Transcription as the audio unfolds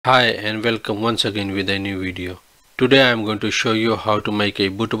Hi and welcome once again with a new video. Today I am going to show you how to make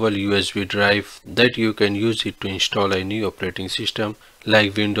a bootable USB drive that you can use it to install a new operating system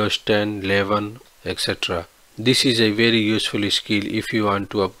like Windows 10, 11, etc. This is a very useful skill if you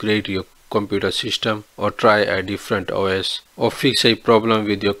want to upgrade your computer system or try a different OS or fix a problem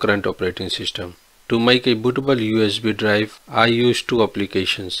with your current operating system. To make a bootable USB drive, I use two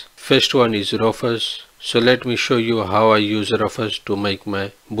applications. First one is Rufus. So let me show you how I use Rufus to make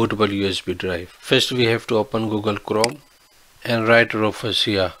my bootable USB drive. First we have to open Google Chrome and write Rufus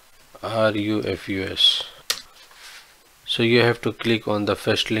here, RUFUS. So you have to click on the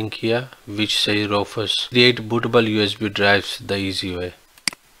first link here which says Rufus create bootable USB drives the easy way.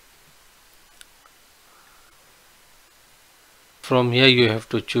 From here you have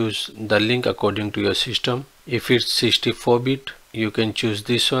to choose the link according to your system. If it's 64-bit, you can choose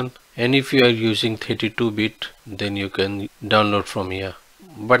this one, and if you are using 32-bit, then you can download from here.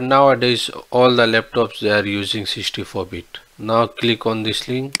 But nowadays all the laptops they are using 64-bit. Now click on this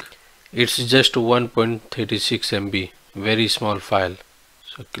link. It's just 1.36 MB, very small file.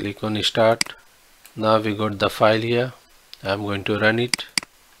 So click on start. Now we got the file here. I'm going to run it.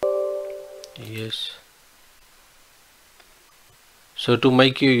 Yes. So to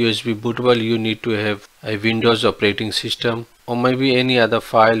make your USB bootable, you need to have a Windows operating system or maybe any other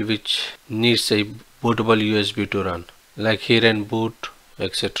file which needs a bootable USB to run, like here and boot,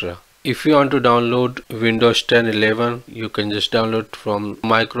 etc. If you want to download Windows 10, 11, you can just download from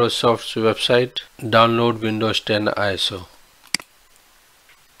Microsoft's website, download Windows 10 ISO.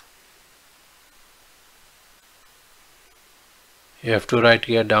 You have to write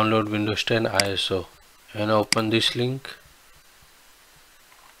here download Windows 10 ISO and open this link.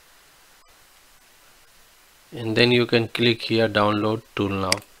 And then you can click here download tool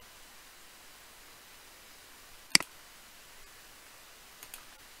now.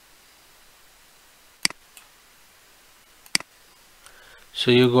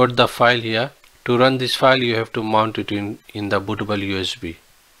 So you got the file here. To run this file you have to mount it in the bootable USB.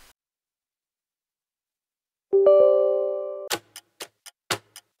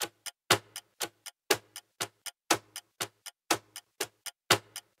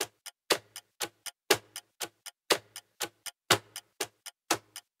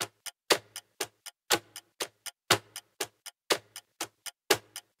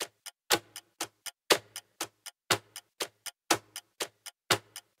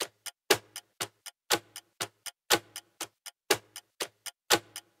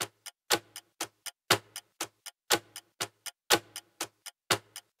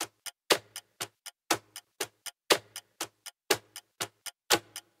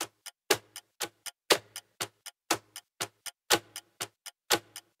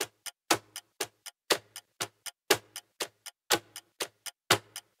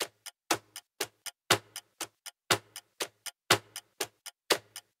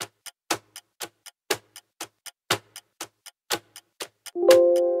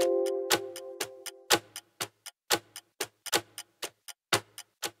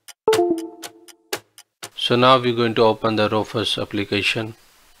 So now we're going to open the Rufus application.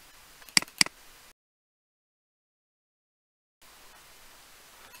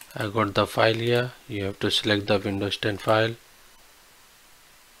 I got the file here. You have to select the Windows 10 file.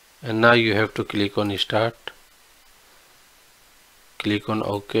 And now you have to click on start. Click on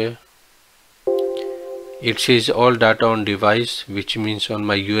OK. It says all data on device, which means on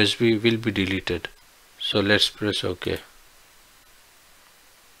my USB will be deleted. So let's press OK.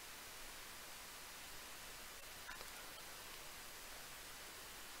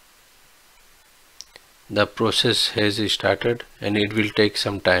 The process has started and it will take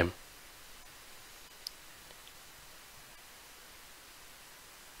some time.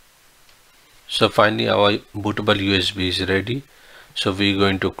 So finally our bootable USB is ready. So we're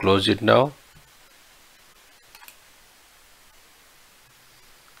going to close it now.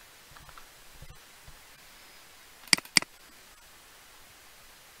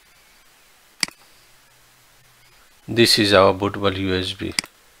 This is our bootable USB.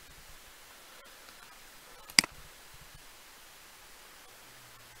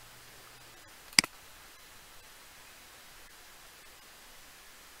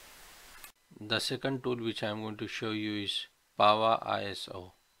 The second tool which I am going to show you is Power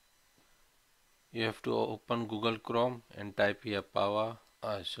ISO. You have to open Google Chrome and type here Power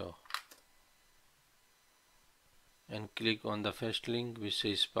ISO and click on the first link which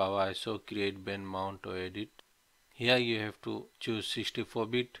says Power ISO, create, bend, mount or edit. Here you have to choose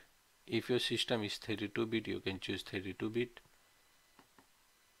 64-bit. If your system is 32-bit, you can choose 32-bit.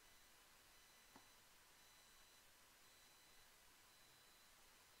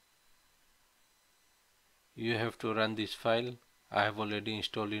 you have to run this file. I have already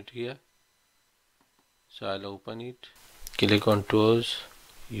installed it here, so I'll open it. Click on tools,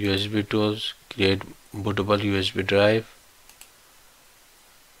 USB tools, create bootable USB drive.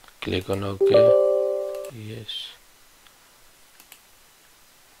 Click on OK. Yes.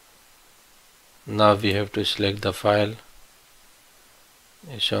 Now we have to select the file.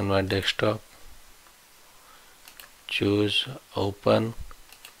 It's on my desktop. Choose open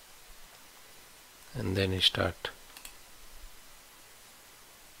and then start.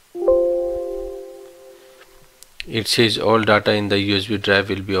 It says all data in the USB drive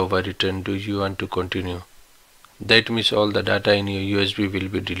will be overwritten. Do you want to continue? That means all the data in your USB will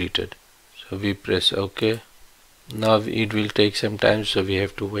be deleted. So we press OK. Now it will take some time, so we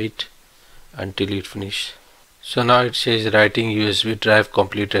have to wait until it finishes. So now it says writing USB drive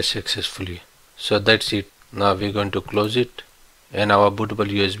completed successfully. So that's it. Now we're going to close it and our bootable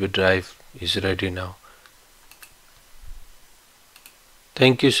USB drive is ready now.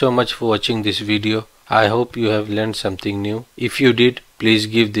 Thank you so much for watching this video. I hope you have learned something new. If you did, please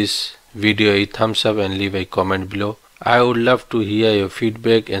give this video a thumbs up and leave a comment below. I would love to hear your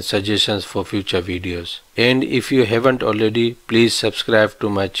feedback and suggestions for future videos. And if you haven't already, please subscribe to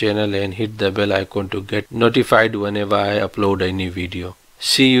my channel and hit the bell icon to get notified whenever I upload a new video.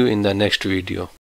 See you in the next video.